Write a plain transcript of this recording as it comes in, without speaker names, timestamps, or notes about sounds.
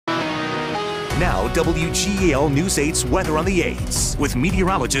Now, WGAL News 8's weather on the 8s with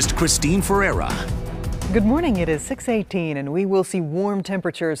meteorologist Christine Ferreira. Good morning. It is 6:18 and we will see warm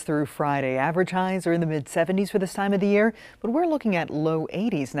temperatures through Friday. Average highs are in the mid-70s for this time of the year, but we're looking at low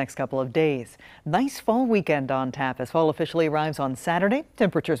 80s next couple of days. Nice fall weekend on tap as fall officially arrives on Saturday.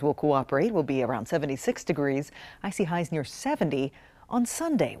 Temperatures will cooperate. Will be around 76 degrees. I see highs near 70. On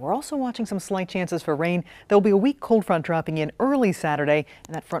Sunday, we're also watching some slight chances for rain. There'll be a weak cold front dropping in early Saturday,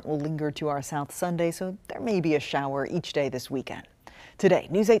 and that front will linger to our south Sunday, so there may be a shower each day this weekend. Today,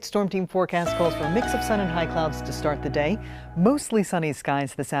 News 8 Storm Team forecast calls for a mix of sun and high clouds to start the day. Mostly sunny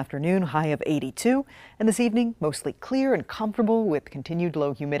skies this afternoon, high of 82, and this evening, mostly clear and comfortable with continued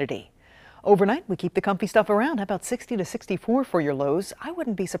low humidity. Overnight, we keep the comfy stuff around. How about 60 to 64 for your lows? I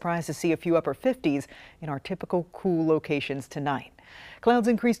wouldn't be surprised to see a few upper 50s in our typical cool locations tonight. Clouds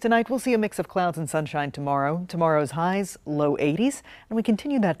increase tonight. We'll see a mix of clouds and sunshine tomorrow. Tomorrow's highs, low 80s, and we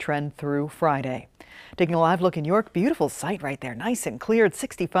continue that trend through Friday. Taking a live look in York, beautiful sight right there, nice and clear at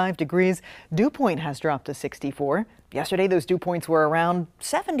 65 degrees. Dew point has dropped to 64. Yesterday, those dew points were around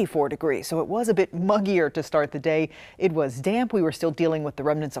 74 degrees, so it was a bit muggier to start the day. It was damp. We were still dealing with the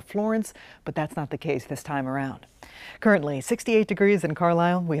remnants of Florence, but that's not the case this time around. Currently, 68 degrees in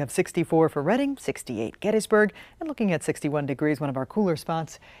Carlisle. We have 64 for Reading, 68 Gettysburg, and looking at 61 degrees, one of our cooler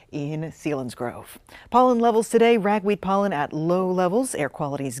spots in Selinsgrove. Pollen levels today, ragweed pollen at low levels. Air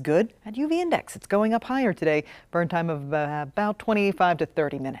quality is good. And UV index, it's going up higher today. Burn time of about 25 to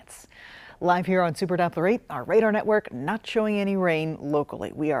 30 minutes. Live here on Super Doppler 8, our radar network, not showing any rain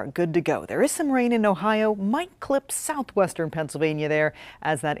locally. We are good to go. There is some rain in Ohio, might clip southwestern Pennsylvania there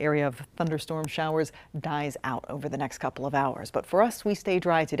as that area of thunderstorm showers dies out over the next couple of hours. But for us, we stay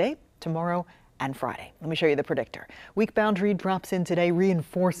dry today, tomorrow, and Friday. Let me show you the predictor. Weak boundary drops in today,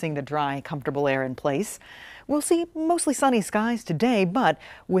 reinforcing the dry, comfortable air in place. We'll see mostly sunny skies today, but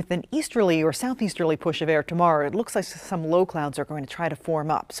with an easterly or southeasterly push of air tomorrow, it looks like some low clouds are going to try to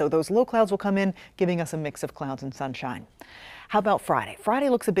form up. So those low clouds will come in, giving us a mix of clouds and sunshine. How about Friday? Friday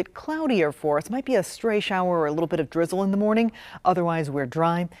looks a bit cloudier for us. Might be a stray shower or a little bit of drizzle in the morning. Otherwise, we're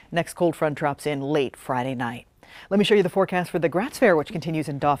dry. Next cold front drops in late Friday night. Let me show you the forecast for the Gratz Fair, which continues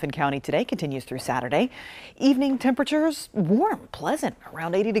in Dauphin County today, continues through Saturday. Evening temperatures warm, pleasant,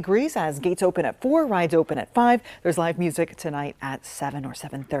 around 80 degrees as gates open at 4, rides open at 5. There's live music tonight at 7 or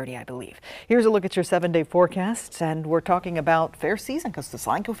 7:30, I believe. Here's a look at your 7-day forecasts, and we're talking about fair season because the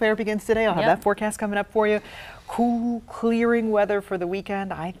Sligo Fair begins today. I'll have that forecast coming up for you. Cool, clearing weather for the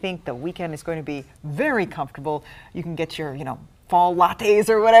weekend. I think the weekend is going to be very comfortable. You can get your, fall lattes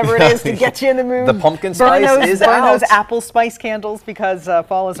or whatever it is to get you in the mood. The pumpkin spice is out. Burn those apple spice candles because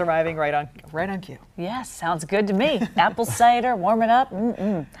fall is arriving right on cue. Yes, sounds good to me. Apple cider, warm it up.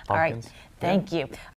 All right, thank you.